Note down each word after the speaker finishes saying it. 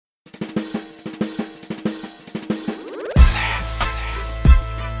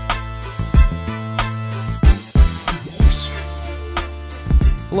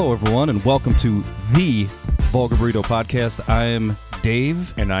Hello, everyone, and welcome to the Vulgar Burrito Podcast. I am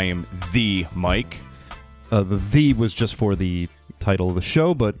Dave. And I am the Mike. The was just for the title of the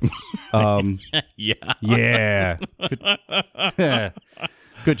show, but yeah.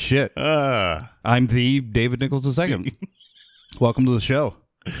 Good shit. I'm the David Nichols II. Welcome to the show.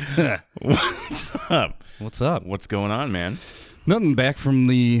 What's up? What's up? What's going on, man? Nothing, back from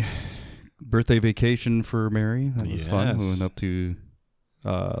the birthday vacation for Mary. That was fun. We went up to,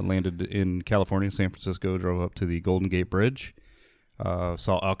 landed in California, San Francisco, drove up to the Golden Gate Bridge.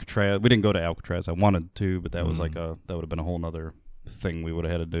 Saw Alcatraz. We didn't go to Alcatraz. I wanted to, but that was that would have been a whole nother thing we would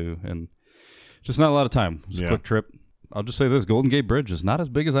have had to do. And just not a lot of time. It was a quick trip. I'll just say this, Golden Gate Bridge is not as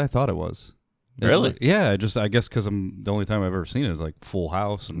big as I thought it was. Really? Yeah, I guess because the only time I've ever seen it is like Full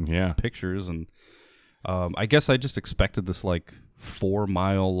House and pictures. And I guess I just expected this like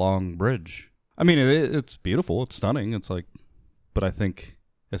 4-mile long bridge. I mean, it's beautiful. It's stunning. It's like, but I think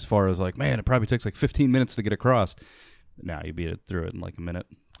as far as like, man, it probably takes like 15 minutes to get across. Nah, you beat it through it in like a minute.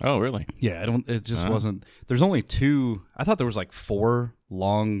 Oh, really? Yeah, it just wasn't. There's only 2. I thought there was like 4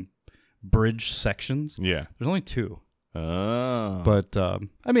 long bridge sections. Yeah. There's only 2. Oh. But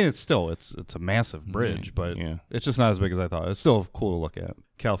I mean, it's a massive bridge, but it's just not as big as I thought. It's still cool to look at.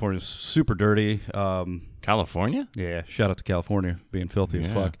 California's super dirty. California? Yeah, shout out to California being filthy as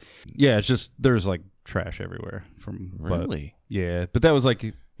fuck. Yeah, it's just there's like trash everywhere from. Really? But that was like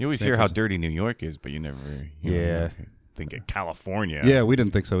you always hear how dirty New York is, but you never think of California. Yeah, we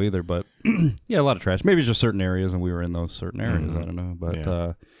didn't think so either, but yeah, a lot of trash. Maybe just certain areas, and we were in those certain areas. I don't know,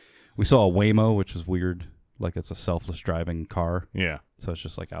 but we saw a Waymo, which is weird. Like it's a selfless driving car. Yeah. So it's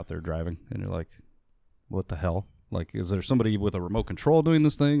just like out there driving, and you're like, what the hell? Like, is there somebody with a remote control doing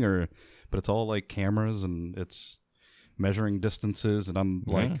this thing, but it's all like cameras and it's measuring distances, and I'm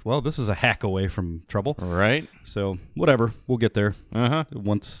like, well, this is a hack away from trouble. Right. So whatever, we'll get there.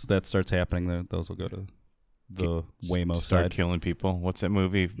 Once that starts happening, those will go to the Waymo start side. Killing people. What's that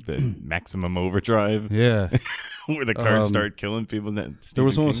movie? The Maximum Overdrive. Yeah. Where the cars start killing people. There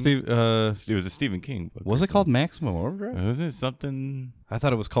was one with Steve. It was a Stephen King book. Was it called Maximum Overdrive? Was it something? I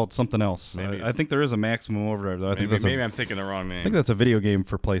thought it was called something else. Maybe I think there is a Maximum Overdrive, though. Maybe I'm thinking the wrong name. I think that's a video game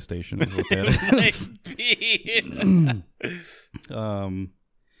for PlayStation. Is what that is.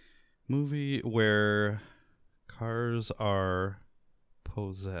 Movie where cars are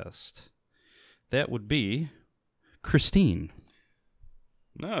possessed. That would be Christine.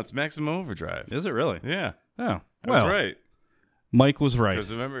 No, it's Maximum Overdrive. Is it really? Yeah. Oh, well, that's right. Mike was right.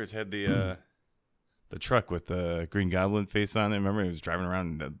 Because remember, it had the truck with the Green Goblin face on it. Remember, it was driving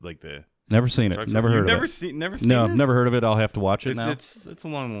around like the. Never seen it. Never heard of it. Never seen. No, this? never heard of it. I'll have to watch it now. It's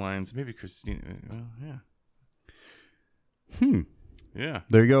along the lines. Maybe Christine. Well, yeah. Yeah.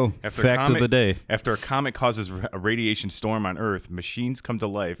 There you go. Fact of the day. After a comet causes a radiation storm on Earth, machines come to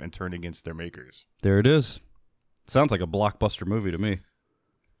life and turn against their makers. There it is. Sounds like a blockbuster movie to me.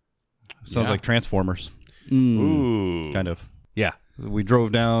 Sounds like Transformers. Ooh. Kind of. Yeah. We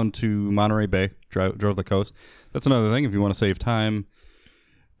drove down to Monterey Bay, drove the coast. That's another thing. If you want to save time,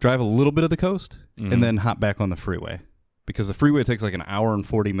 drive a little bit of the coast and then hop back on the freeway. Because the freeway takes like an hour and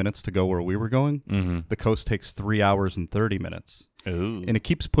 40 minutes to go where we were going. The coast takes 3 hours and 30 minutes. Ooh. And it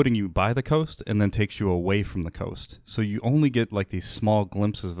keeps putting you by the coast and then takes you away from the coast. So you only get like these small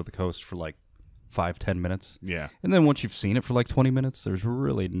glimpses of the coast for like 5-10 minutes. Yeah. And then once you've seen it for like 20 minutes, there's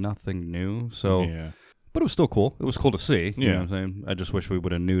really nothing new. So, but it was still cool. It was cool to see. You know what I'm saying? I just wish we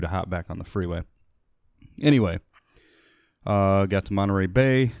would have knew to hop back on the freeway. Anyway, got to Monterey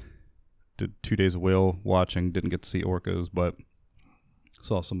Bay. Did 2 days of whale watching. Didn't get to see orcas, but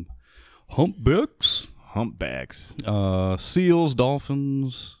saw some humpbacks. Seals,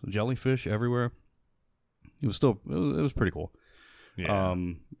 dolphins, jellyfish everywhere. It was pretty cool. Yeah.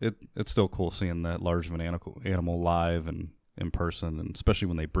 It's still cool seeing that large of an animal live and in person, and especially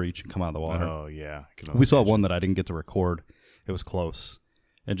when they breach and come out of the water. Oh yeah. We saw one that I didn't get to record. It was close,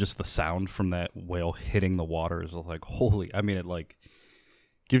 and just the sound from that whale hitting the water is like holy. I mean, it like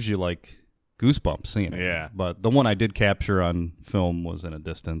gives you like goosebumps seeing it. Yeah. But the one I did capture on film was in a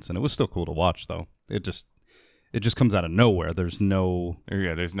distance, and it was still cool to watch, though. It just comes out of nowhere. There's no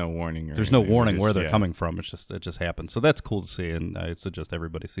warning. There's no warning where they're coming from. It just happens. So that's cool to see, and I suggest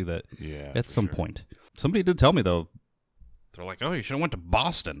everybody see that at some point. Somebody did tell me, though, they're like, oh, you should have went to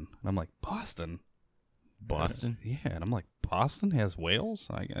Boston. And I'm like, Boston? Yeah, and I'm like, Boston has whales?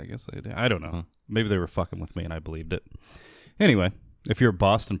 I guess they do. I don't know. Maybe they were fucking with me, and I believed it. Anyway, if you're a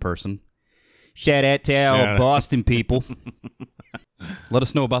Boston person, shout out to our Boston people. Let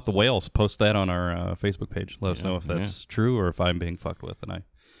us know about the whales. Post that on our Facebook page. Let us know if that's true or if I'm being fucked with. And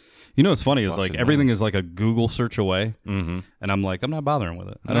You know what's funny is like Busted everything names. is like a Google search away, and I'm like, I'm not bothering with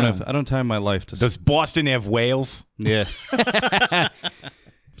it. I don't have time in my life to. Does Boston have whales? Yeah.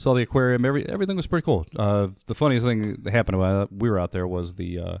 Saw the aquarium. Everything was pretty cool. The funniest thing that happened while we were out there was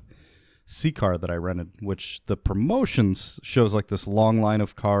the C car that I rented, which the promotions shows like this long line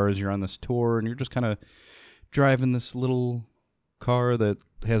of cars. You're on this tour, and you're just kind of driving this little car that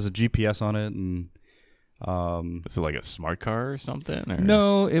has a GPS on it, and is it like a smart car or something? Or?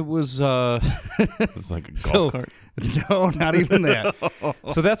 No, it was It's like a golf cart? No, not even that.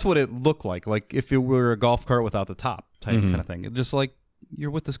 So that's what it looked like if it were a golf cart without the top type kind of thing. It just like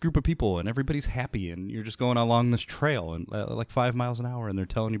you're with this group of people and everybody's happy and you're just going along this trail and like 5 miles an hour and they're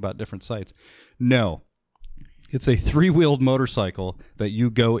telling you about different sites. No. It's a 3-wheeled motorcycle that you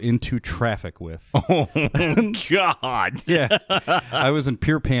go into traffic with. Oh, God. Yeah. I was in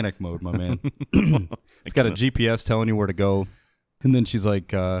pure panic mode, my man. It's got a GPS telling you where to go. And then she's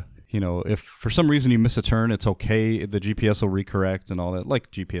like, if for some reason you miss a turn, it's okay. The GPS will recorrect and all that,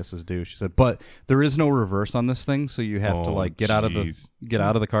 like GPSs do. She said, but there is no reverse on this thing, so you have to like get out of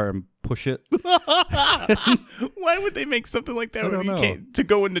the car and push it. Why would they make something like that when you can't to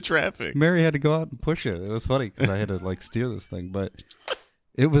go into traffic? Mary had to go out and push it. It was funny because I had to like steer this thing, but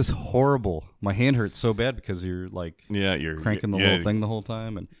it was horrible. My hand hurt so bad because you're like you're cranking the little thing the whole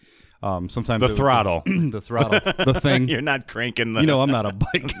time and. Sometimes the throttle, the thing. You're not cranking the. I'm not a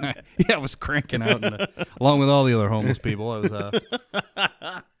bike guy. Yeah, I was cranking out, along with all the other homeless people. I was,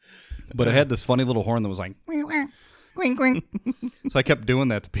 but it had this funny little horn that was like, quing, quing. So I kept doing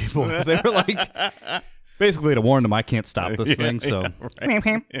that to people. They were like, basically to warn them, I can't stop this thing. So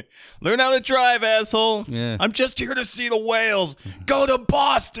learn how to drive, asshole. Yeah, I'm just here to see the whales. Go to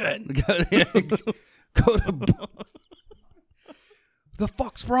Boston. Go to. The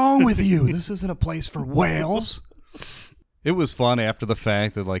fuck's wrong with you? This isn't a place for whales. It was fun after the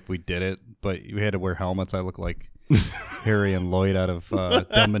fact that like we did it, but we had to wear helmets. I look like Harry and Lloyd out of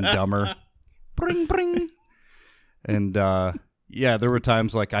Dumb and Dumber. Bring, bring. And there were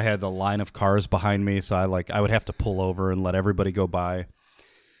times like I had the line of cars behind me, so I would have to pull over and let everybody go by.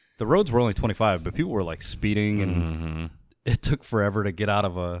 The roads were only 25, but people were like speeding, and it took forever to get out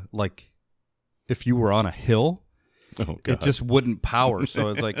of if you were on a hill. Oh, it just wouldn't power, so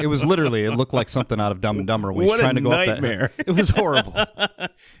it's like it looked like something out of Dumb and Dumber when he's trying to go nightmare. up that. It was horrible.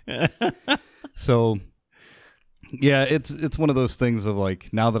 So, yeah, it's one of those things of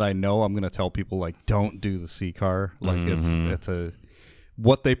like now that I know, I'm gonna tell people like don't do the C car. Like it's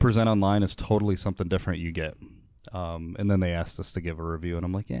what they present online is totally something different. You get, and then they asked us to give a review, and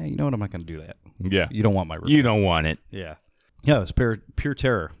I'm like, yeah, you know what, I'm not gonna do that. Yeah, you don't want my review. You don't want it. Yeah, it was pure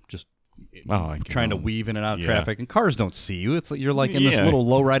terror. Just. Trying to weave in and out of traffic, and cars don't see you. It's you're like in this little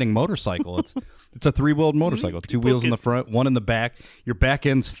low riding motorcycle. It's a 3-wheeled motorcycle, 2 wheels in the front, 1 in the back. Your back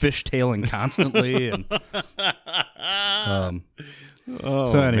end's fishtailing constantly, and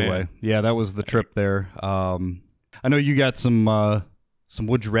so anyway, man. That was the trip there. I know you got some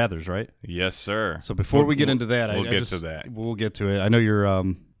would you rather's, right? Yes, sir. So before we get into that, we'll get to that. We'll get to it. I know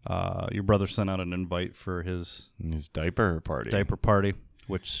your brother sent out an invite for his diaper party,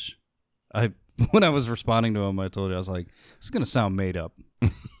 which. When I was responding to him, I told you, I was like, this is going to sound made up.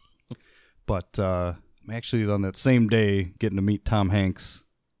 But I'm actually on that same day getting to meet Tom Hanks,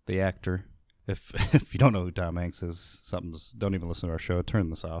 the actor. If you don't know who Tom Hanks is, don't even listen to our show. Turn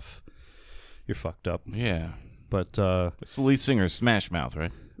this off. You're fucked up. Yeah. But it's the lead singer of Smash Mouth,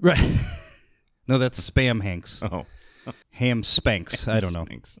 right? Right. No, that's Spam Hanks. Oh. Ham Spanks. I don't know.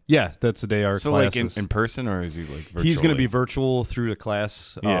 Yeah, that's the day our class like in person, or is he like virtual? He's going to be virtual through the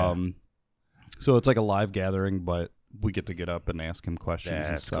class. Yeah. So it's like a live gathering, but we get to get up and ask him questions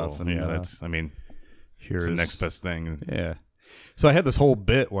and stuff. Cool. And here's the next best thing. Yeah. So I had this whole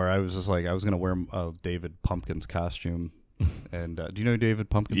bit where I was just like, I was going to wear a David Pumpkins costume. And do you know who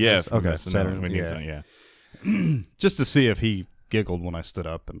David Pumpkins is? Okay. Saturday, just to see if he giggled when I stood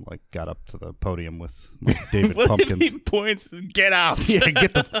up and like got up to the podium with my David Pumpkins. He points, get out. Yeah,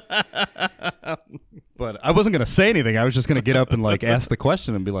 get the. But I wasn't going to say anything. I was just going to get up and like ask the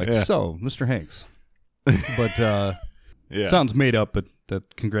question and be like, so, Mr. Hanks. But sounds made up, but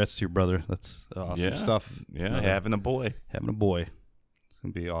congrats to your brother. That's awesome stuff. Yeah, having a boy. It's going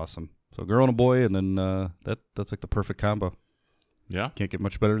to be awesome. So a girl and a boy, and then that's like the perfect combo. Yeah. Can't get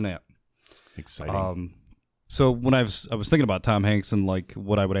much better than that. Exciting. So when I was thinking about Tom Hanks and like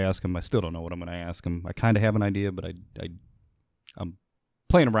what I would ask him, I still don't know what I'm going to ask him. I kind of have an idea, but I'm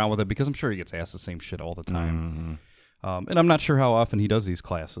playing around with it because I'm sure he gets asked the same shit all the time. And I'm not sure how often he does these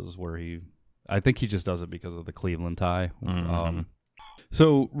classes where I think he just does it because of the Cleveland tie.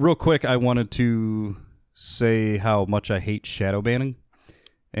 So real quick, I wanted to say how much I hate shadow banning.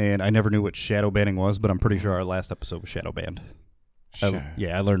 And I never knew what shadow banning was, but I'm pretty sure our last episode was shadow banned.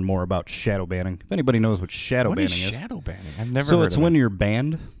 I learned more about shadow banning. If anybody knows what shadow banning is. What is shadow banning? I've never heard of it. So it's when you're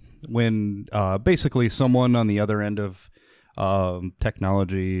banned, when basically someone on the other end of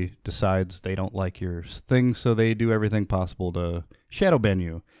technology decides they don't like your thing, so they do everything possible to shadow ban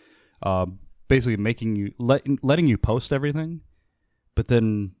you. Basically making you letting you post everything, but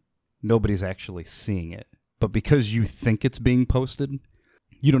then nobody's actually seeing it. But because you think it's being posted,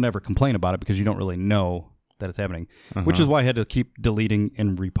 you don't ever complain about it because you don't really know that it's happening, which is why I had to keep deleting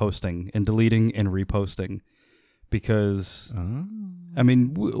and reposting and deleting and reposting because, I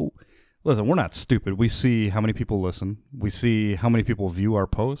mean, listen, we're not stupid. We see how many people listen. We see how many people view our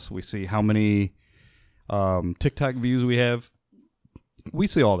posts. We see how many TikTok views we have. We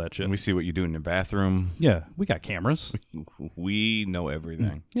see all that shit. And we see what you do in your bathroom. Yeah, we got cameras. We know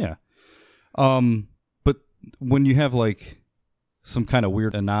everything. Yeah. But when you have like some kind of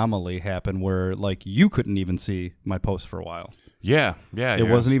weird anomaly happen where like you couldn't even see my post for a while. Yeah. It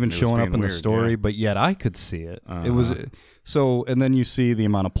wasn't even showing up in the story, but yet I could see it. It was so, and then you see the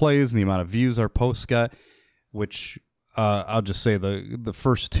amount of plays and the amount of views our posts got, which I'll just say the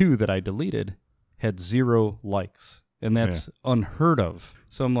first 2 that I deleted had 0 likes, and that's unheard of.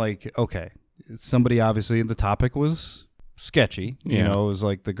 So I'm like, okay, somebody obviously the topic was sketchy. You know, it was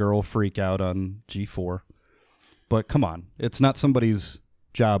like the girl freak out on G4. But come on, it's not somebody's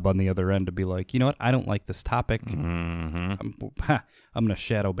job on the other end to be like, you know what, I don't like this topic. I'm going to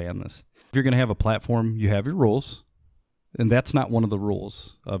shadow ban this. If you're going to have a platform, you have your rules, and that's not one of the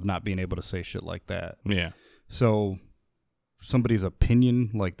rules of not being able to say shit like that. Yeah. So somebody's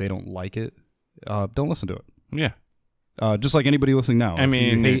opinion, like they don't like it, don't listen to it. Yeah. Just like anybody listening now. I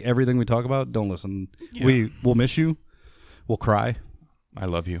mean, if you hate everything we talk about, don't listen. Yeah. We'll miss you. We'll cry. I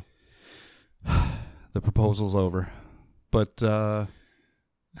love you. The proposal's over. But,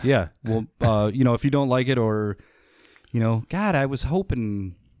 yeah. Well, you know, if you don't like it or, you know, God, I was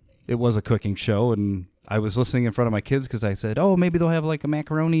hoping it was a cooking show and I was listening in front of my kids because I said, oh, maybe they'll have like a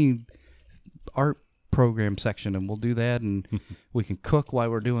macaroni art program section and we'll do that and we can cook while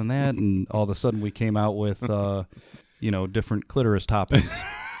we're doing that. And all of a sudden we came out with, you know, different clitoris toppings,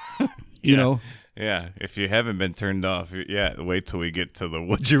 you know? Yeah, if you haven't been turned off, wait till we get to the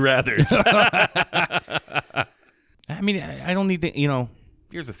would you rathers. I mean, I don't need to, you know,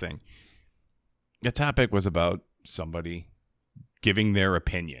 here's the thing. The topic was about somebody giving their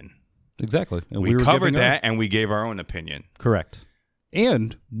opinion. Exactly. And we covered that and we gave our own opinion. Correct.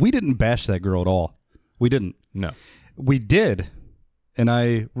 And we didn't bash that girl at all. We didn't. No. We did, and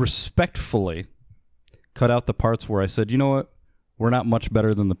I respectfully cut out the parts where I said, you know what? We're not much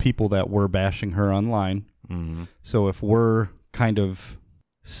better than the people that were bashing her online. Mm-hmm. So if we're kind of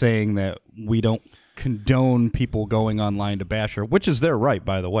saying that we don't condone people going online to bash her, which is their right,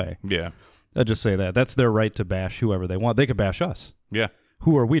 by the way. Yeah. I'll just say that. That's their right to bash whoever they want. They could bash us. Yeah.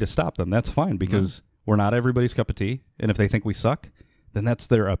 Who are we to stop them? That's fine because we're not everybody's cup of tea. And if they think we suck, then that's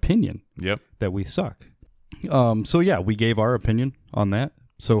their opinion that we suck. So, yeah, we gave our opinion on that.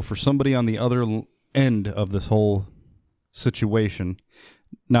 So for somebody on the other end of this whole situation,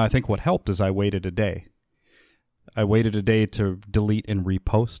 now I think what helped is I waited a day. I waited a day to delete and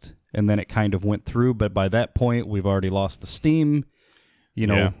repost, and then it kind of went through. But by that point, we've already lost the steam. You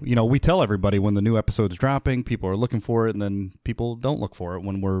know, we tell everybody when the new episode's dropping, people are looking for it, and then people don't look for it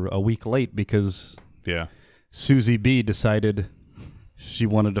when we're a week late because Susie B decided she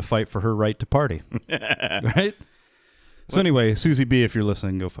wanted to fight for her right to party. Right? So anyway, Susie B, if you're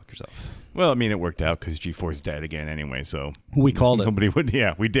listening, go fuck yourself. Well, I mean, it worked out because G4's dead again anyway, so... We called it. Nobody would...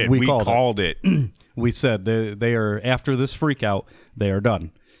 Yeah, we did. We called it. We said they are, after this freak out, they are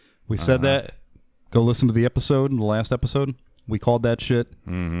done. We said that. Go listen to the episode, the last episode. We called that shit.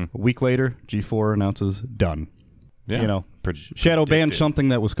 A week later, G4 announces done. Yeah. You know, shadow banned something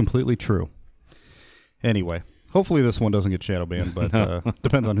that was completely true. Anyway, hopefully this one doesn't get shadow banned, but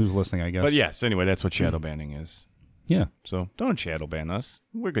depends on who's listening, I guess. But yes, anyway, that's what shadow banning is. Yeah. So don't shadow ban us.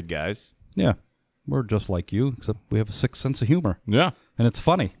 We're good guys. Yeah. We're just like you, except we have a sick sense of humor. Yeah. And it's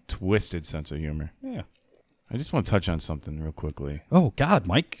funny. Twisted sense of humor. Yeah. I just want to touch on something real quickly. Oh, God,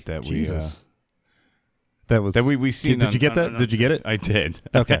 Mike. That Jesus. we seen. Did you get that? Did you get it? I did.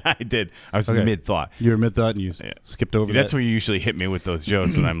 Okay. I did. I was mid-thought. You were mid-thought and you skipped over That's where you usually hit me with those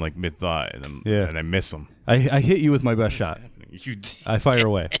jokes when I'm like mid-thought and I miss them. I hit you with my best shot. I fire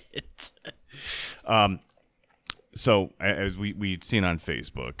away. So as we'd seen on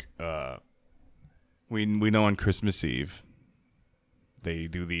Facebook, we know on Christmas Eve they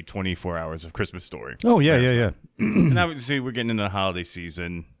do the 24 hours of Christmas story. Oh yeah. And obviously we're getting into the holiday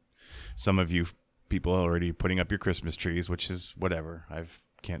season. Some of you people are already putting up your Christmas trees, which is whatever. I've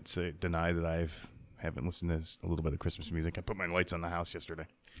can't deny that I haven't listened to a little bit of Christmas music. I put my lights on the house yesterday.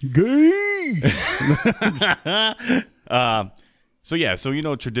 Gay.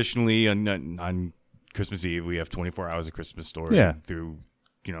 So traditionally on Christmas Eve we have 24 hours of Christmas story through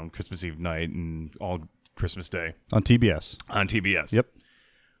Christmas Eve night and all Christmas Day on TBS. On TBS. Yep.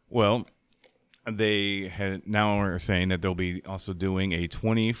 Well, they now are saying that they'll be also doing a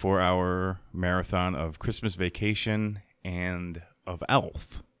 24-hour marathon of Christmas Vacation and of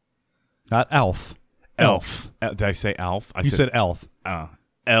Elf. Not Elf. Elf. Did I say Elf? You said Elf.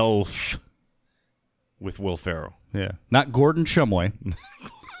 Elf with Will Ferrell. Yeah. Not Gordon Shumway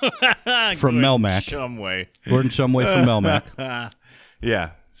from Melmac. Gordon Shumway from Melmac.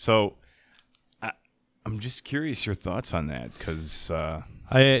 Yeah. So I'm just curious your thoughts on that because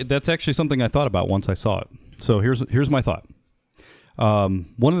that's actually something I thought about once I saw it. So here's my thought.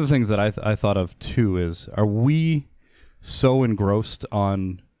 One of the things that I thought of too is, are we so engrossed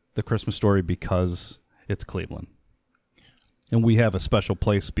on the Christmas Story because it's Cleveland? And we have a special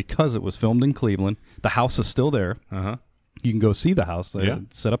place because it was filmed in Cleveland. The house is still there. Uh-huh. You can go see the house. They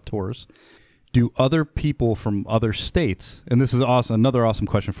set up tours. Do other people from other states, and this is awesome, another awesome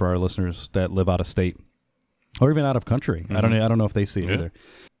question for our listeners that live out of state or even out of country. Mm-hmm. I don't know if they see it either.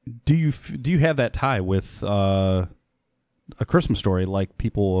 Do you have that tie with a Christmas Story like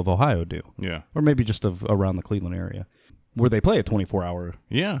people of Ohio do? Yeah. Or maybe just around the Cleveland area, where they play a 24-hour.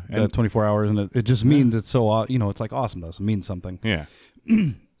 Yeah. 24 hours, and it just means it's so, it's like awesome to us. It means something. Yeah.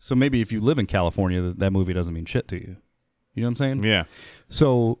 So maybe if you live in California, that movie doesn't mean shit to you. You know what I'm saying? Yeah.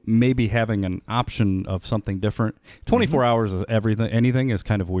 So maybe having an option of something different. 24 hours of anything is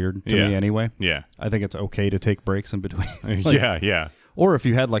kind of weird to me anyway. Yeah. I think it's okay to take breaks in between. Yeah. Or if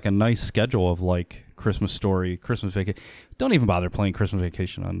you had like a nice schedule of like Christmas Story, Christmas Vacation. Don't even bother playing Christmas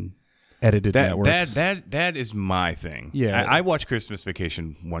Vacation on edited networks. That is my thing. Yeah. I watch Christmas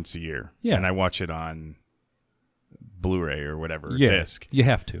Vacation once a year. Yeah. And I watch it on Blu-ray or whatever disc. You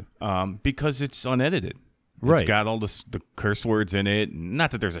have to. Because it's unedited. Right. It's got all the curse words in it. Not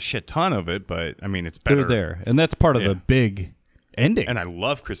that there's a shit ton of it, but I mean, it's better. They're there. And that's part of the big ending. And I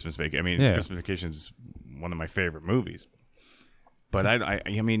love Christmas Vacation. I mean, Christmas Vacation is one of my favorite movies. But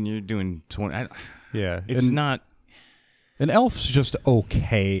I mean, you're doing 20. It's not. And Elf's just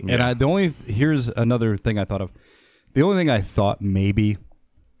okay. Yeah. And here's another thing I thought of. The only thing I thought maybe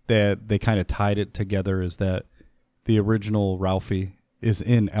that they kind of tied it together is that the original Ralphie is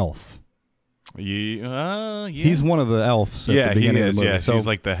in Elf. Yeah. He's one of the elves at the beginning of the movie. Yes, so, he's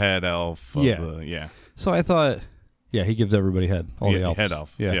like the head elf. So I thought, he gives everybody head. All the elves. Head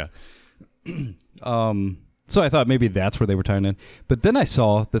elf. Yeah. So I thought maybe that's where they were tying in. But then I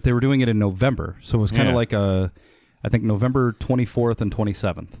saw that they were doing it in November. So it was kind of like I think November 24th and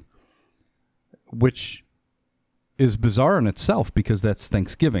 27th, which is bizarre in itself because that's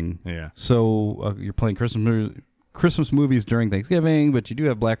Thanksgiving. Yeah. So you're playing Christmas movies during Thanksgiving, but you do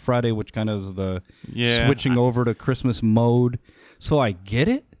have Black Friday, which kind of is the switching over to Christmas mode. So I get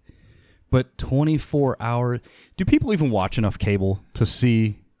it, but 24 hours. Do people even watch enough cable to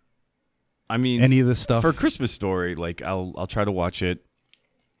see? I mean, any of this stuff for Christmas Story? Like I'll try to watch it.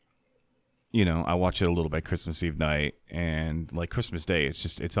 I watch it a little bit Christmas Eve night, and like Christmas Day,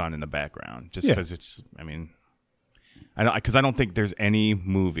 it's on in the background just because it's. I mean, I don't think there's any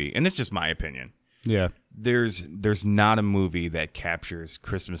movie, and it's just my opinion. Yeah. There's not a movie that captures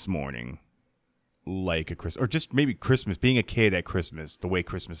Christmas morning like a Christmas, or just maybe Christmas, being a kid at Christmas, the way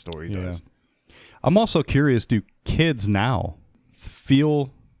Christmas Story does. I'm also curious, do kids now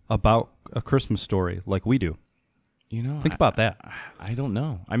feel about A Christmas Story like we do? Think about that. I don't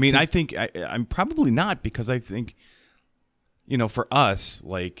know. I mean, I think I'm probably not, because I think, for us,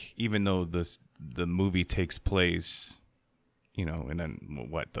 like, even though the movie takes place, in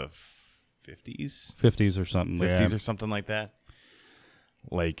the 50s or something. 50s or something like that.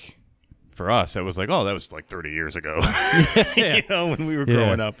 Like, for us, it was like, that was like 30 years ago. When we were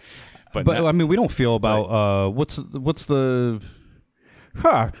growing up. But I mean, we don't feel about what's the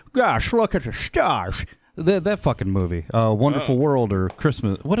gosh, look at the stars. That fucking movie, Wonderful World or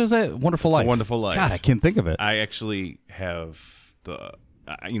Christmas. What is that? Wonderful Life. A Wonderful Life. God, I can't think of it. I actually have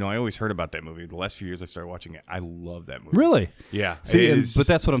I always heard about that movie. The last few years I started watching it. I love that movie. Really? Yeah. See, but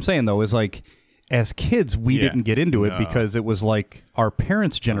that's what I'm saying, though, is like, as kids, we didn't get into it because it was like our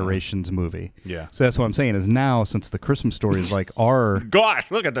parents' generation's movie. Yeah. So that's what I'm saying is now, since the Christmas Story is like our... Gosh,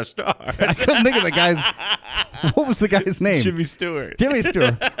 look at the stars. I couldn't think of the guy's... What was the guy's name? Jimmy Stewart. Jimmy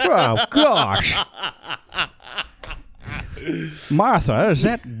Stewart. Oh, gosh. Martha, is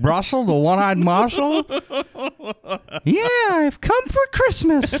that Russell, the one-eyed Marshall? Yeah, I've come for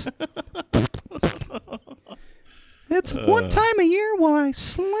Christmas. It's one time a year when I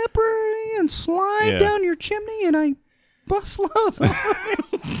slippery and slide down your chimney and I bust loads.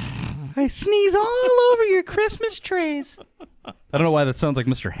 I sneeze all over your Christmas trees. I don't know why that sounds like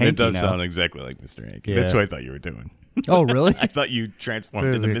Mr. Hanky. It does sound exactly like Mr. Hanky. That's what I thought you were doing. Oh, really? I thought you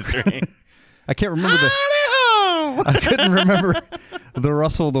transformed into Mr. Hanky. I can't remember I couldn't remember the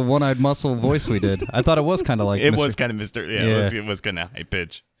Russell, the one-eyed muscle voice we did. I thought it was kind of like it was kind of Mr. Yeah, it was kind of high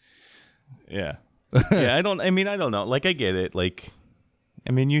pitch. Yeah. Yeah, I don't know. Like, I get it. Like,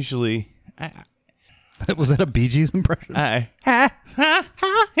 I mean, usually... Was that a Bee Gees impression? I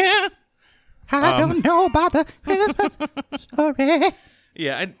don't know about the Christmas story.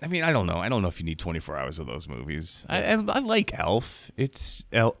 Yeah, I mean, I don't know. I don't know if you need 24 hours of those movies. I like Elf. It's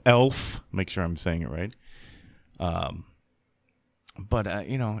Elf. Make sure I'm saying it right. But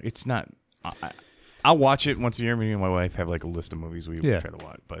it's not... I'll watch it once a year. Me and my wife have like a list of movies we try to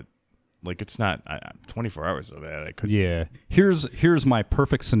watch. But like, it's not 24 hours of that. I could. Yeah. Here's my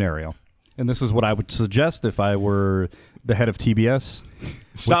perfect scenario. And this is what I would suggest if I were the head of TBS.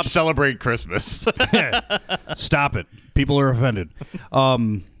 Stop celebrating Christmas. Stop it. People are offended. But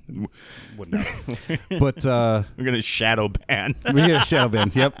we're going to shadow ban. We're going to shadow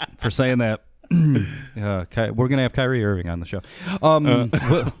ban, yep, for saying that. We're going to have Kyrie Irving on the show.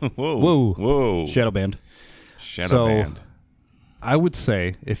 Whoa. Shadow banned. Shadow banned. I would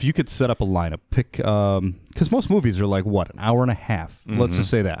say if you could set up a lineup, pick because most movies are like what, an hour and a half. Mm-hmm. Let's just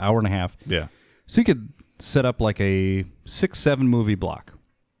say that hour and a half. Yeah. So you could set up like a 6-7 movie block,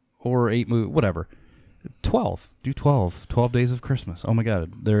 or 8 movie, whatever. 12. Do 12. 12 Days of Christmas. Oh my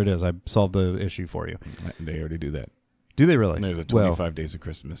God, there it is. I solved the issue for you. They already do that. Do they really? There's a 25 Days of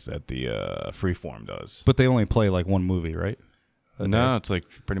Christmas that the Freeform does. But they only play like one movie, right? No, it's like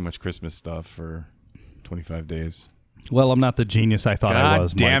pretty much Christmas stuff for 25 days. Well, I'm not the genius I thought I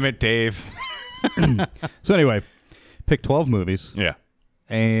was. Damn it, Dave. So anyway, pick 12 movies. Yeah.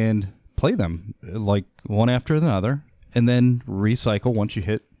 And play them like one after another, and then recycle once you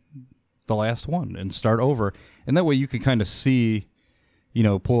hit the last one and start over. And that way you can kind of see,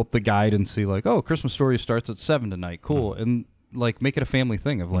 pull up the guide and see like, oh, Christmas Story starts at 7 tonight. Cool. And like make it a family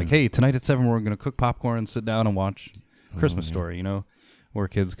thing of like, hey, tonight at 7 we're going to cook popcorn and sit down and watch Christmas Story, where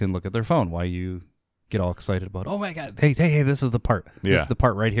kids can look at their phone while you get all excited about, oh my God, hey, this is the part. Yeah. This is the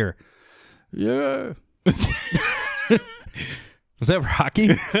part right here. Yeah. Was that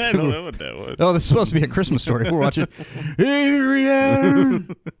Rocky? I don't know what that was. Oh, this is supposed to be a Christmas Story. We're watching. Here we are.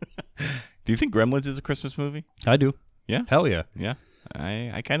 Do you think Gremlins is a Christmas movie? I do. Yeah. Hell yeah. Yeah.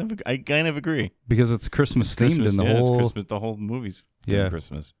 I kind of agree because it's Christmas themed in the whole. It's Christmas. The whole movie's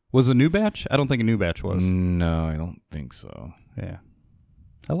Christmas. Was a New Batch? I don't think a New Batch was. No, I don't think so. Yeah.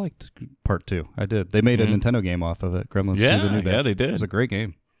 I liked part 2. I did. They made a Nintendo game off of it. Gremlins 2, the New Batch. Yeah, they did. It was a great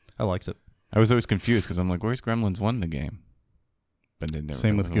game. I liked it. I was always confused because I'm like, where's Gremlins 1 in the game? But they never.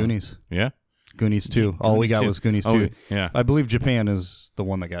 Same with Goonies. Yeah? Goonies 2. All we got was Goonies 2. Oh, yeah. I believe Japan is the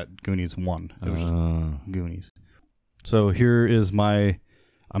one that got Goonies 1. It was just Goonies. So here is my...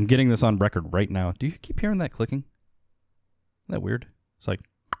 I'm getting this on record right now. Do you keep hearing that clicking? Isn't that weird? It's like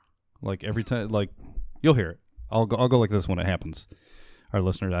every time, like, you'll hear it. I'll go like this when it happens. Our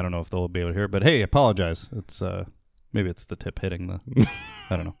listeners, I don't know if they'll be able to hear it, but hey, apologize. It's maybe it's the tip hitting the...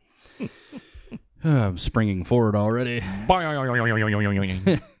 I don't know. I'm springing forward already. But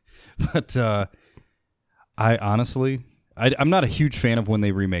I honestly, I'm not a huge fan of when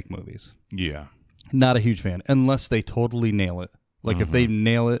they remake movies. Yeah. Not a huge fan, unless they totally nail it. Like, if they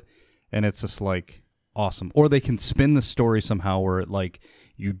nail it, and it's just, like, awesome. Or they can spin the story somehow where, it, like,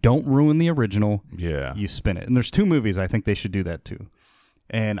 you don't ruin the original. Yeah. You spin it. And there's 2 movies I think they should do that, too.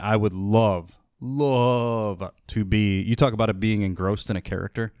 And I would love to be... You talk about it being engrossed in a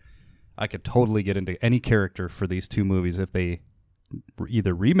character. I could totally get into any character for these 2 movies if they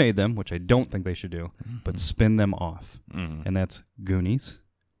either remade them, which I don't think they should do, but spin them off. And that's Goonies.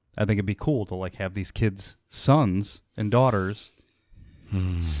 I think it'd be cool to, like, have these kids' sons and daughters...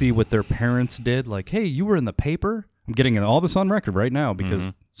 see what their parents did. Like, hey, you were in the paper. I'm getting all this on record right now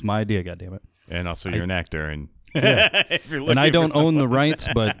because it's my idea, goddammit. And also you're an actor. And and I don't own the rights,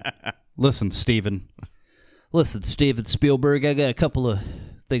 but listen, Steven Spielberg, I got a couple of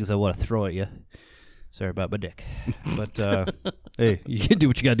things I want to throw at you. Sorry about my dick. But, hey, you can do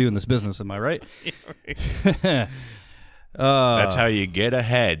what you got to do in this business, am I right? That's how you get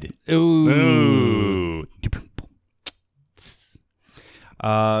ahead. Ooh.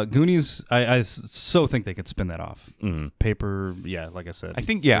 Goonies, I so think they could spin that off. Paper, yeah, like I said. I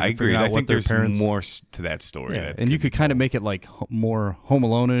think, I agree. I think there's more to that story. Yeah. And you could kind of make it like more Home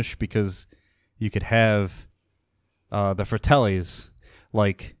Alone-ish because you could have the Fratellis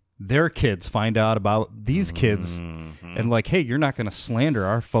like their kids find out about these kids and like, hey, you're not going to slander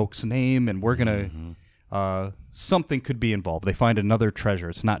our folks' name, and we're going to something could be involved. They find another treasure.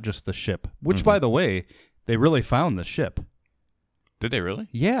 It's not just the ship, which, by the way, they really found the ship. Did they really?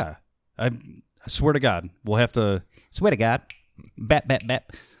 Yeah. I swear to God. We'll have to... Swear to God. Bat, bat, bat.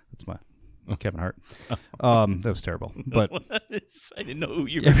 That's my Kevin Hart. That was terrible. But I didn't know who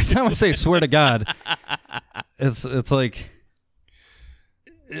you were. Every time I say swear to God, it's like...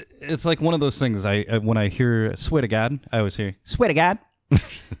 It's like one of those things. When I hear swear to God, I always hear, swear to God.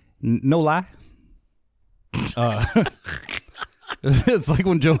 No lie. It's like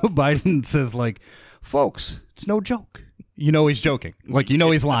when Joe Biden says, like, folks, it's no joke. You know he's joking. Like, you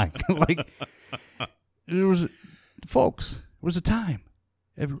know he's lying. Like, folks, it was a time.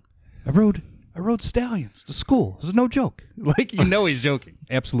 I rode stallions to school. It was no joke. Like, you know he's joking.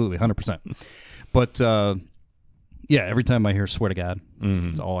 Absolutely, 100%. But, yeah, every time I hear swear to God,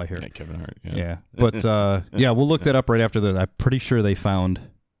 that's all I hear. Yeah, Kevin Hart. Yeah. But, yeah, we'll look that up right after this. I'm pretty sure they found...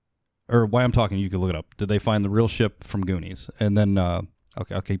 Or why I'm talking, you can look it up. Did they find the real ship from Goonies? And then,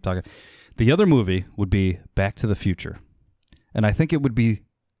 okay, I'll keep talking. The other movie would be Back to the Future. And I think it would be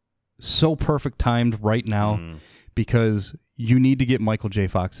so perfect timed right now because you need to get Michael J.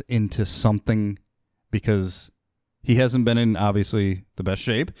 Fox into something because he hasn't been in, obviously, the best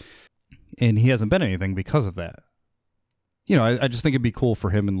shape. And he hasn't been anything because of that. You know, I just think it'd be cool for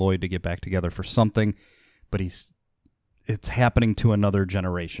him and Lloyd to get back together for something, but it's happening to another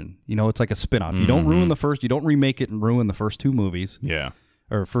generation. You know, it's like a spinoff. You don't ruin you don't remake it and ruin the first two movies. Yeah.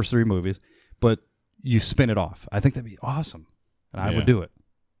 Or first three movies, but you spin it off. I think that'd be awesome. And I would do it.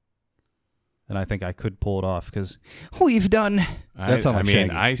 And I think I could pull it off because we've done... That sounds like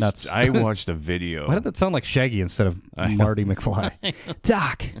Shaggy. I watched a video. Why did that sound like Shaggy instead of Marty McFly?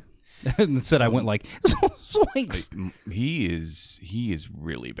 Doc! And instead I went like, zoinks! He is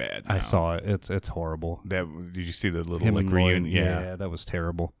really bad now. I saw it. It's horrible. Did you see the little reunion? Yeah, that was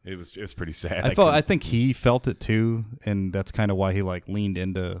terrible. It was pretty sad. I think he felt it too, and that's kind of why he like leaned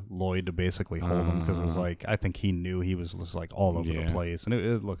into Lloyd to basically hold him because it was like I think he knew he was just like all over the place, and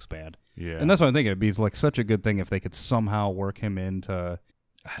it looks bad. Yeah, and that's what I'm thinking. It'd be like such a good thing if they could somehow work him into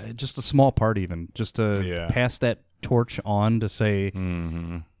just a small part, even just to pass that torch on to say,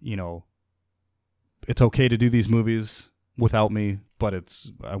 you know, it's okay to do these movies without me, but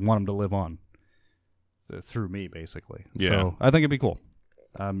I want them to live on through me, basically. Yeah. So I think it'd be cool,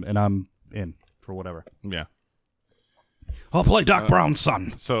 and I'm in for whatever. Yeah, I'll play Doc Brown's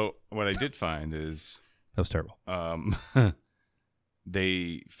son. So what I did find is that was terrible.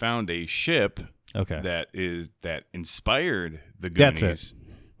 They found a ship. Okay. That inspired the Goonies. That's it.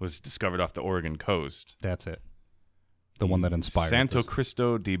 Was discovered off the Oregon coast. That's it. The one that inspired Santo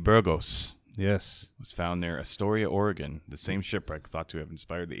Cristo de Burgos. Yes. Was found near Astoria, Oregon. The same shipwreck thought to have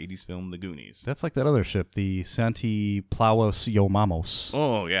inspired the 80s film The Goonies. That's like that other ship, the Santi Plauos Yomamos.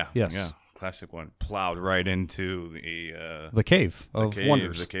 Oh, yeah. Yes. Yeah. Classic one. Plowed right into the Cave of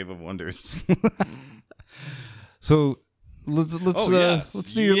Wonders. The Cave of Wonders. So let's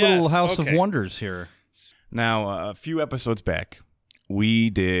do your little House of Wonders here. Now, a few episodes back, we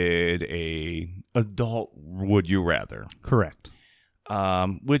did a adult Would You Rather. Correct.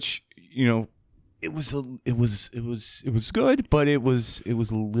 Which, you know, it was good, but it was a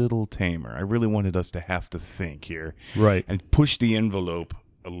little tamer. I really wanted us to have to think here, right, and push the envelope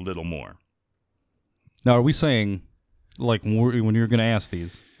a little more. Now, are we saying, like, when you're going to ask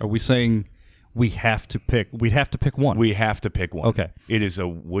these, are we saying we'd have to pick one? We have to pick one. Okay. It is a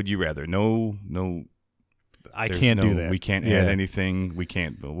Would You Rather. No. I can't do that. We can't add anything. We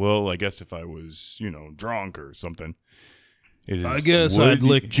can't. Well, I guess if I was, drunk or something. I guess I'd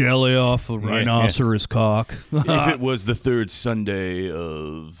lick jelly off a rhinoceros cock. If it was the third Sunday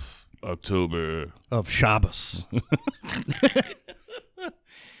of October. Of Shabbos.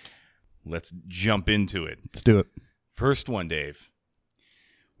 Let's jump into it. Let's do it. First one, Dave.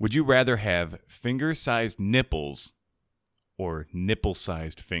 Would you rather have finger-sized nipples or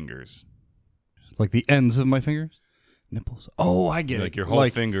nipple-sized fingers? Like the ends of my fingers? Nipples. Oh, I get it. Like your whole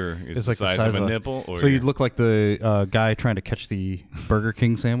finger is the size of a nipple? Or so you'd look like the guy trying to catch the Burger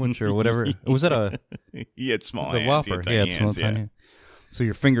King sandwich or whatever. Was that a... He had small the hands. Whopper. He had small tiny hands. So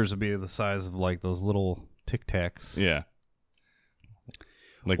your fingers would be the size of like those little Tic Tacs. Yeah.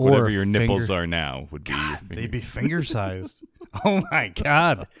 Like or whatever your nipples are now would be. God, they'd be finger-sized. Oh, my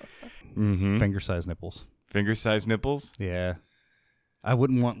God. Mm-hmm. Finger-sized nipples. Finger-sized nipples? Yeah. I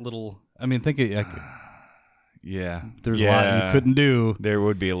wouldn't want little... I mean, think it... Yeah. There's a lot you couldn't do. There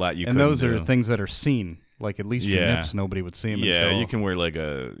would be a lot you couldn't do. And those are things that are seen. Like, at least your nips, nobody would see them until... you can wear like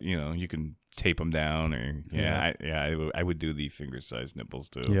a... you can tape them down, or I would do the finger-sized nipples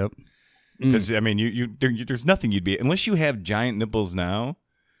too. Yep. Because I mean, there's nothing you'd be unless you have giant nipples now,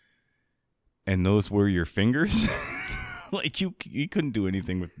 and those were your fingers. Like you couldn't do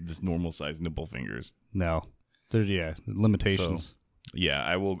anything with just normal-sized nipple fingers. No, limitations. So, yeah,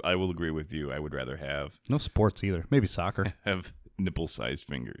 I will agree with you. I would rather have no sports either. Maybe soccer. Have nipple-sized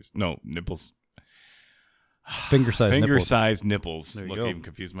fingers. No nipples. Finger-sized nipples. There you Look, go. I even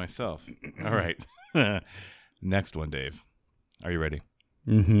confused myself. All right. Next one, Dave. Are you ready?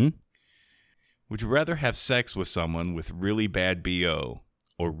 Mm-hmm. Would you rather have sex with someone with really bad BO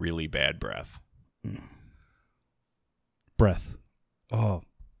or really bad breath? Breath. Oh.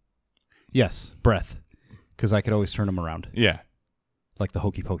 Yes, breath. Because I could always turn them around. Yeah. Like the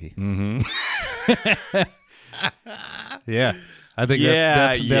hokey pokey. Mm-hmm. Yeah. I think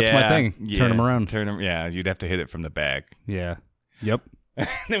that's my thing. Yeah. Turn them around. Turn them. Yeah, you'd have to hit it from the back. Yeah. Yep.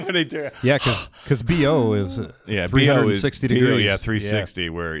 Then when they do it. Yeah, because BO is 360 BO, degrees. yeah, 360.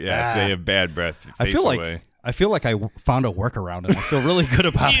 Where if they have bad breath, face away. I feel like I found a workaround, and I feel really good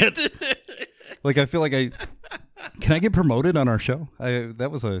about it. Like I feel like can I get promoted on our show? That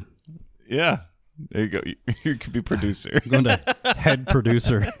was a yeah. There you go. You could be producer. I'm going to head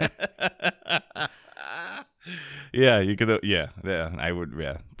producer. Yeah, you could. Yeah, I would.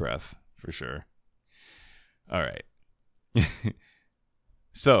 Yeah, breath for sure. All right.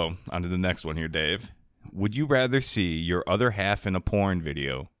 So, on to the next one here, Dave. Would you rather see your other half in a porn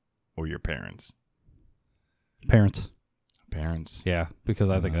video or your parents? Parents. Yeah, because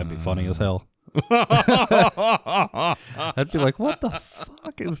I think that'd be funny as hell. I'd be like, "What the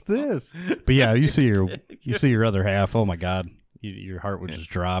fuck is this?" But yeah, you see your other half. Oh my god, your heart would just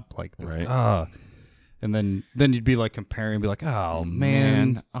drop. Like, right. And then you'd be like comparing, be like, "Oh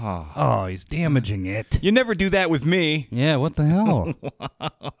man, oh, he's damaging it." You never do that with me. Yeah, what the hell?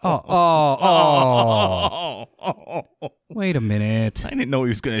 Wait a minute. I didn't know he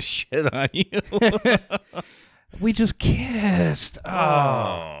was gonna shit on you. We just kissed.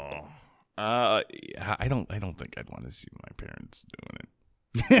 I don't think I'd want to see my parents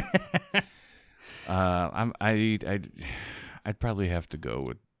doing it. I'd probably have to go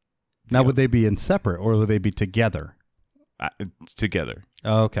with. Now, would they be in separate or would they be together? Together.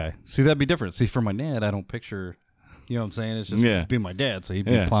 Oh, okay. See, that'd be different. See, for my dad, I don't picture. You know what I'm saying? It's just be my dad, so he'd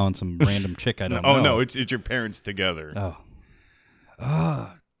be plowing some random chick I don't know. Oh no, it's your parents together.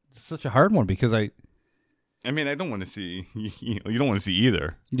 It's such a hard one because I mean, I don't want to see. You don't want to see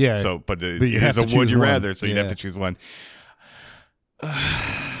either. Yeah. So, but you have it's a to would choose you one. rather? So you'd have to choose one.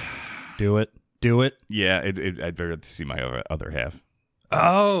 Do it. Yeah, I'd rather see my other half.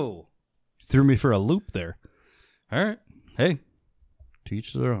 Oh, threw me for a loop there. All right. Hey, to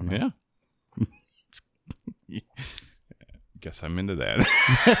each their own. Yeah. Guess I'm into that.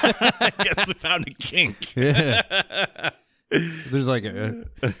 I guess I found a kink. Yeah. There's like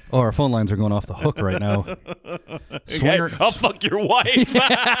our phone lines are going off the hook right now. Swinger. I'll fuck your wife.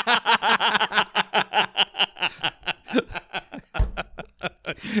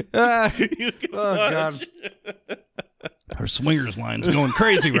 God. Our swingers line's going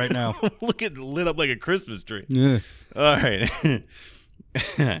crazy right now. Look at it lit up like a Christmas tree. Yeah. All right.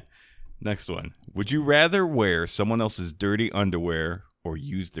 Next one. Would you rather wear someone else's dirty underwear or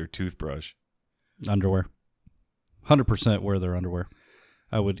use their toothbrush? Underwear. 100% wear their underwear.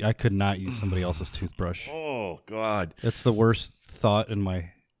 I could not use somebody else's toothbrush. Oh God. That's the worst thought in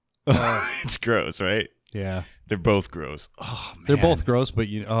my It's gross, right? Yeah. They're both gross. Oh man. They're both gross, but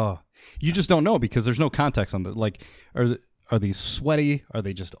you just don't know because there's no context on it. Like are these sweaty? Are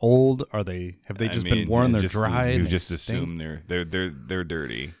they just old? Have they just been worn? They're dry. You and just they assume they're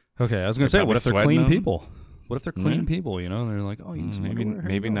dirty. Okay, I was gonna say, what if they're clean people? What if they're clean Yeah. people? You know, and they're like, oh, you can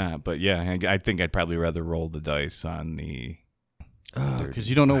maybe not. But yeah, I think I'd probably rather roll the dice on the because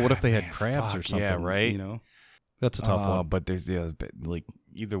you don't know what if they had crabs or something. Yeah, right. You know, that's a tough one. But there's like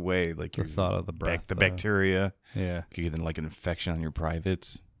either way, like The thought of the breath, the bacteria. Yeah, could get like an infection on your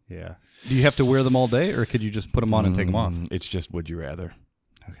privates. Yeah. Do you have to wear them all day, or could you just put them on and take them off? It's just would you rather.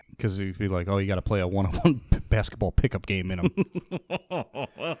 Because you'd be like, oh, you got to play a one-on-one basketball pickup game in them.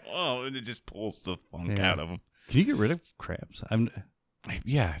 Oh, and it just pulls the funk out of them. Can you get rid of crabs?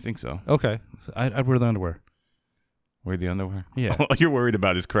 Yeah, I think so. Okay. I'd wear the underwear. Wear the underwear? Yeah. All you're worried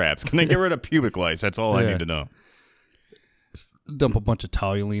about is crabs. Can I get rid of pubic lice? That's all I need to know. Dump a bunch of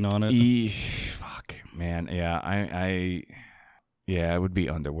toluene on it. Fuck, man. Yeah, yeah, it would be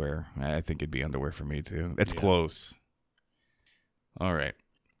underwear. I think it'd be underwear for me, too. It's close. All right.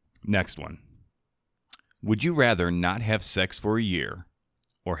 Next one. Would you rather not have sex for a year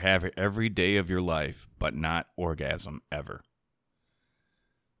or have it every day of your life but not orgasm ever?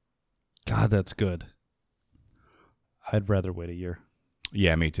 God, that's good. I'd rather wait a year.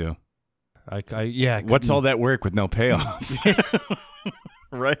 Yeah, me too. Yeah. What's all that work with no payoff?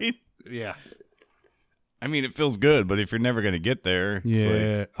 Right? Yeah. I mean, it feels good, but if you're never going to get there,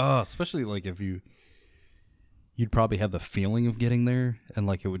 it's especially like if you'd probably have the feeling of getting there and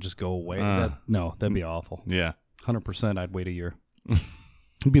like it would just go away. That'd be awful. Yeah. 100%. I'd wait a year.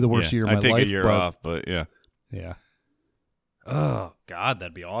 It'd be the worst year of my life. I'd take a year off, but yeah. Yeah. Oh, God,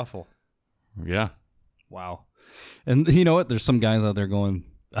 that'd be awful. Yeah. Wow. And you know what? There's some guys out there going,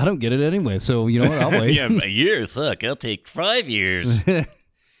 I don't get it anyway, so you know what? I'll wait. Yeah, a year? Fuck, I'll take 5 years.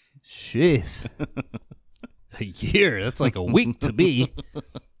 Jeez. A year? That's like a week to be.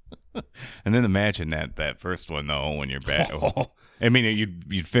 And then imagine that first one, though, when you're back. Oh. I mean,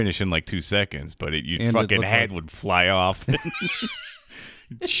 you'd finish in like 2 seconds, but your fucking head would fly off.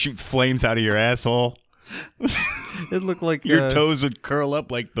 Shoot flames out of your asshole. It looked like your toes would curl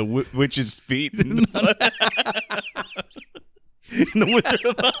up like the witch's feet. In the Wizard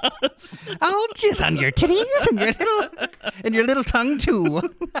of Oz. I'll jizz on your titties and your little tongue too.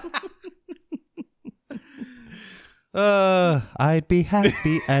 I'd be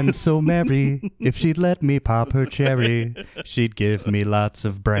happy and so merry if she'd let me pop her cherry. She'd give me lots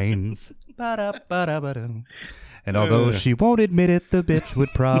of brains. And although she won't admit it, the bitch would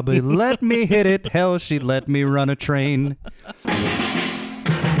probably let me hit it. Hell, she'd let me run a train.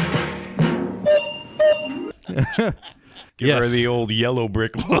 Give her the old yellow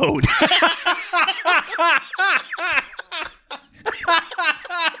brick load.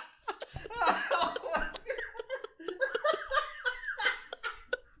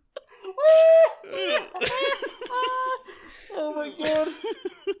 Oh my God.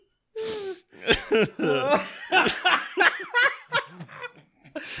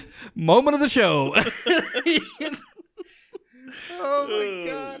 Moment of the show. Oh my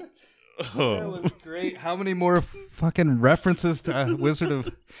God. That was great. How many more fucking references to Wizard of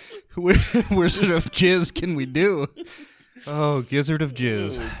Jizz can we do? Oh, Gizzard of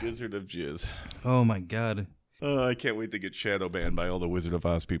Jizz. Oh, Gizzard of Jizz. Oh my God. I can't wait to get shadow banned by all the Wizard of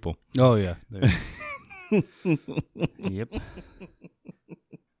Oz people. Oh yeah. Yep.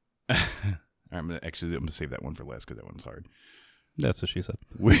 I'm gonna save that one for last because that one's hard. That's what she said.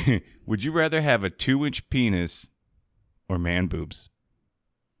 Would you rather have a 2-inch penis or man boobs?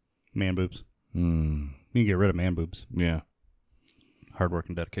 Man boobs. You can get rid of man boobs. Yeah. Hard work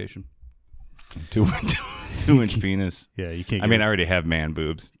and dedication. 2-inch penis. Yeah, you can't. I mean, I already have man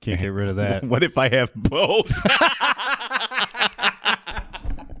boobs. Can't get rid of that. What if I have both?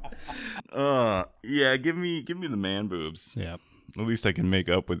 Yeah, give me the man boobs. Yeah. At least I can make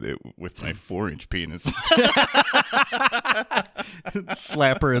up with it with my 4-inch penis.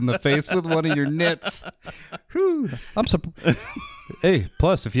 Slap her in the face with one of your nits. Whew. Hey,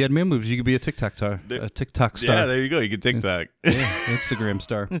 plus, if you had man boobs, you could be a TikTok star. A TikTok star. Yeah, there you go. You could TikTok. Yeah, Instagram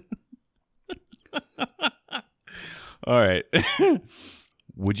star. All right.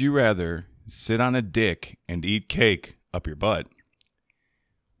 Would you rather sit on a dick and eat cake up your butt,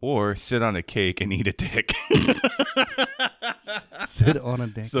 or sit on a cake and eat a dick? Sit on a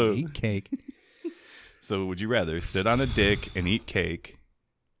dick and eat cake. So would you rather sit on a dick and eat cake,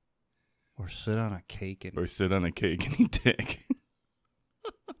 or sit on a cake and eat dick?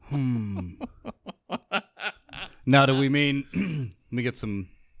 Now, do we mean? Let me get some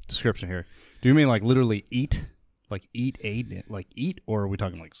description here. Do you mean like literally eat, like eat, or are we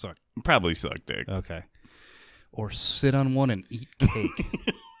talking like suck? Probably suck dick. Okay. Or sit on one and eat cake.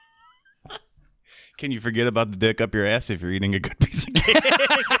 Can you forget about the dick up your ass if you're eating a good piece of cake?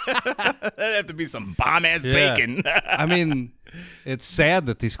 That'd have to be some bomb-ass bacon. I mean, it's sad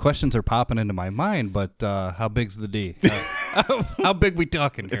that these questions are popping into my mind, but how big's the D? How big we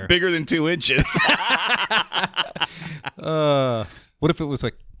talking here? Bigger than 2 inches. What if it was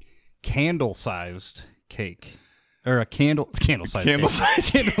a candle-sized cake? Or a candle-sized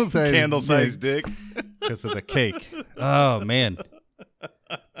dick. Because of the cake. Oh, man.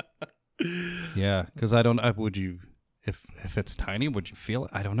 Yeah, because would you, if it's tiny, would you feel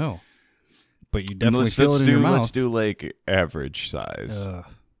it? I don't know. But you definitely feel it in your mouth. Let's do like average size. Damn it.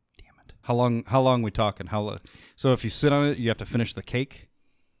 How long we talking? So if you sit on it, you have to finish the cake.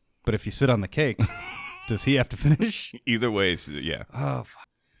 But if you sit on the cake, does he have to finish? Either way, yeah. Oh,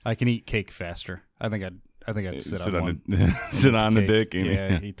 I can eat cake faster. I think I'd sit on one. Sit on the dick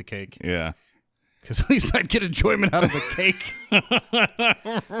and eat the cake. Yeah. Because at least I'd get enjoyment out of the cake.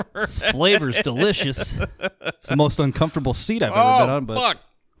 This flavor's delicious. It's the most uncomfortable seat I've ever been on. But fuck!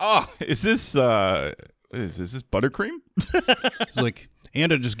 Oh, is this buttercream? It's like,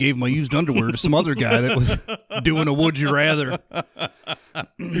 and I just gave my used underwear to some other guy that was doing a would you rather.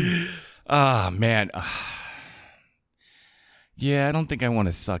 Man. Yeah, I don't think I want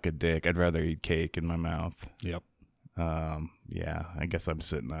to suck a dick. I'd rather eat cake in my mouth. Yep. Yeah, I guess I'm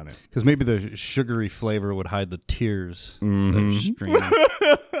sitting on it. Because maybe the sugary flavor would hide the tears that are streaming.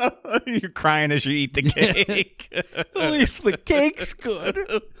 You're crying as you eat the cake. At least the cake's good.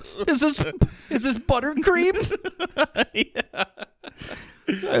 Is this buttercream? Yeah.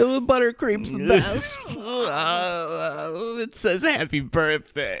 The buttercream's the best. It says happy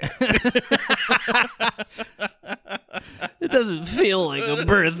birthday. It doesn't feel like a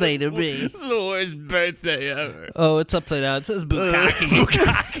birthday to me. It's the worst birthday ever. Oh, it's upside down. It says bukkake.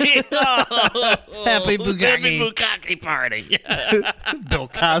 Bukkake. Oh, Happy bukkake. Happy bukkake party. Bill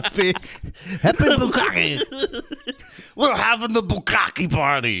Cosby. Happy bukkake. We're having the bukkake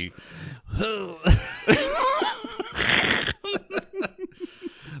party.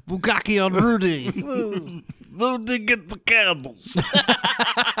 Bukkake on Rudy. Rudy, get the candles.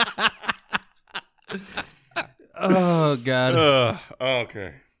 Oh, God.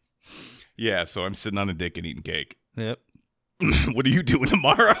 Okay. Yeah, so I'm sitting on a dick and eating cake. Yep. What are you doing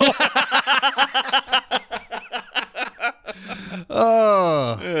tomorrow?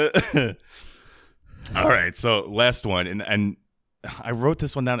 Oh. All right, so last one. And I wrote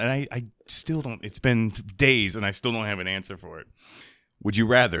this one down, and I still don't. It's been days, and I still don't have an answer for it. Would you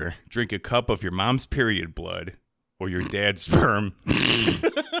rather drink a cup of your mom's period blood or your dad's sperm?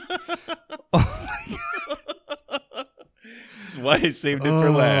 That's why I saved it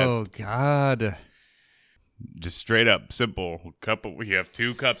for last. Oh, God. Just straight up, simple. You have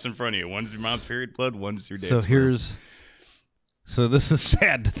 2 cups in front of you. One's your mom's period blood, one's your dad's sperm. So this is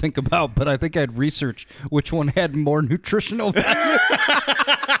sad to think about, but I think I'd research which one had more nutritional value.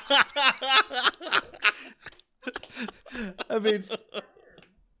 I mean,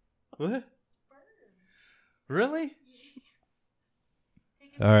 what? Really?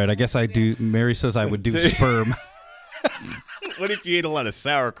 All right, I guess I do. Mary says I would do sperm. What if you ate a lot of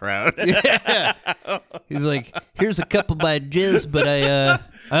sauerkraut? Yeah. He's like, here's a cup of my jizz, but I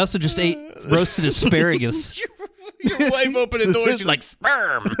also just ate roasted asparagus. Your wife opened the door and she's like,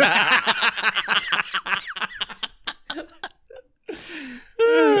 sperm.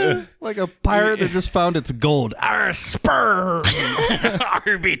 Like a pirate that just found its gold. Our sperm.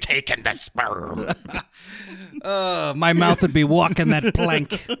 I'll be taking the sperm. My mouth would be walking that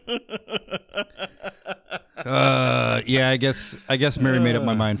plank. Yeah, I guess Mary made up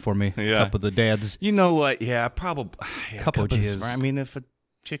my mind for me. Yeah. Cup of the dads. You know what? Yeah, probably. Yeah, Cup of jizz. sperm. I mean, if a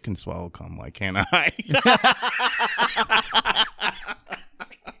chicken swallow cum, why can't I?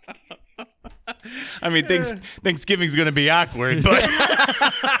 I mean, Thanksgiving's going to be awkward, but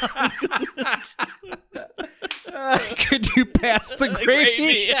could you pass the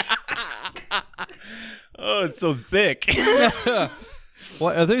gravy? Oh, it's so thick.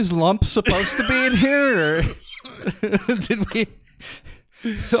 What are these lumps supposed to be in here? Or did we?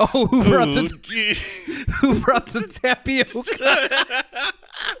 Oh, who brought the tapioca?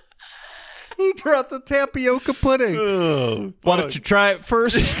 Who brought the tapioca pudding? Oh, why don't you try it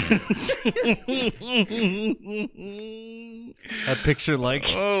first? I picture like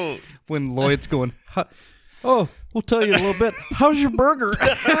when Lloyd's going, oh, we'll tell you a little bit. How's your burger?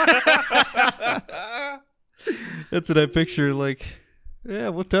 That's what I picture. Like, yeah,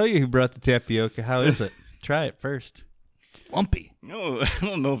 we'll tell you who brought the tapioca. How is it? Try it first. It's lumpy. No, I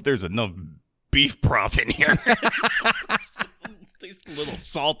don't know if there's enough beef broth in here. It's a little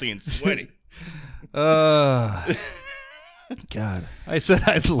salty and sweaty. God. I said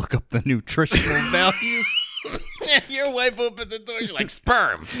I'd look up the nutritional values. Your wife opened the door. She's like,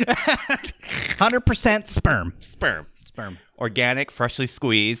 sperm. 100% sperm. Sperm. Organic, freshly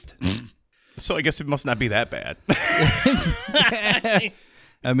squeezed. So I guess it must not be that bad.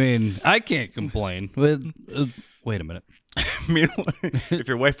 I mean, I can't complain. Wait a minute. If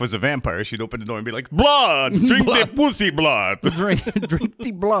your wife was a vampire, she'd open the door and be like, blood! Drink the pussy blood! Drink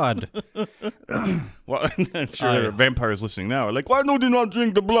the blood. Well, I'm sure there are vampires listening now are like, why do you not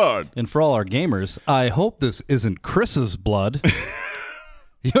drink the blood? And for all our gamers, I hope this isn't Chris's blood.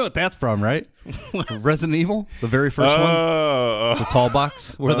 You know what that's from, right? Resident Evil, the very first one. The tall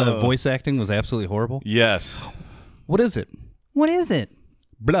box, where the voice acting was absolutely horrible. Yes. What is it? What is it?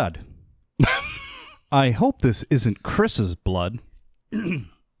 Blood. I hope this isn't Chris's blood.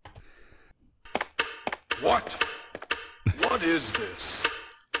 What? What is this?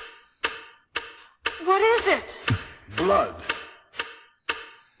 What is it? Blood.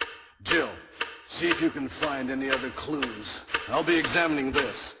 Jill, see if you can find any other clues. I'll be examining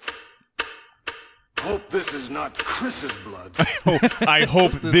this. Hope this is not Chris's blood. I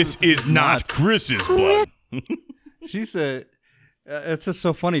hope this is not Chris's blood. She said, It's just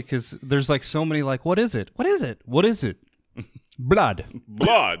so funny because there's like so many like, what is it? What is it? What is it? Blood.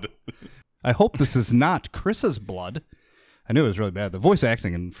 Blood. I hope this is not Chris's blood. I knew it was really bad. The voice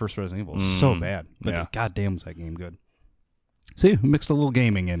acting in first Resident Evil was so bad. But goddamn was that game good. See, we mixed a little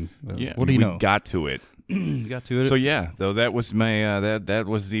gaming in. What do you know? We got to it. Got to it. So yeah, though that was my that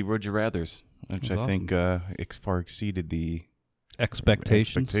was the Would You Rathers, which I think far exceeded the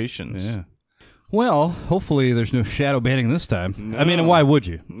expectations. Yeah. Well, hopefully there's no shadow banning this time. No. I mean, and why would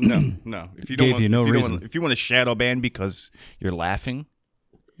you? No. If you Gave you no reason. If you want to shadow ban because you're laughing,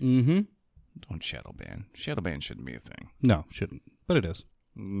 don't shadow ban. Shadow ban shouldn't be a thing. No, shouldn't. But it is.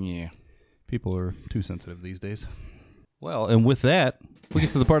 Yeah. People are too sensitive these days. Well, and with that, we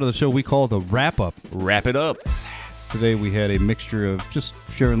get to the part of the show we call the wrap-up. Wrap it up. Today we had a mixture of just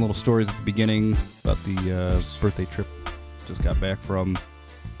sharing little stories at the beginning about the birthday trip just got back from,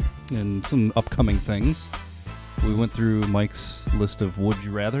 and some upcoming things. We went through Mike's list of Would You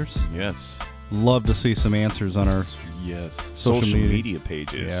Rathers. Yes. Love to see some answers on our social media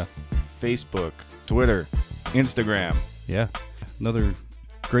pages. Yeah. Facebook, Twitter, Instagram. Yeah. Another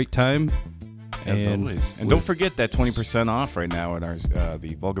great time. As always. And don't forget that 20% off right now at our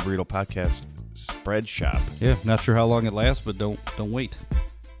the Vulgar Burrito Podcast spread shop. Yeah, not sure how long it lasts, but don't wait.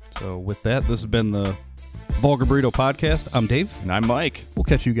 So with that, this has been the Vulgar Burrito Podcast. I'm Dave. And I'm Mike. We'll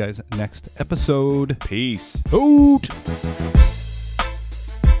catch you guys next episode. Peace. Out.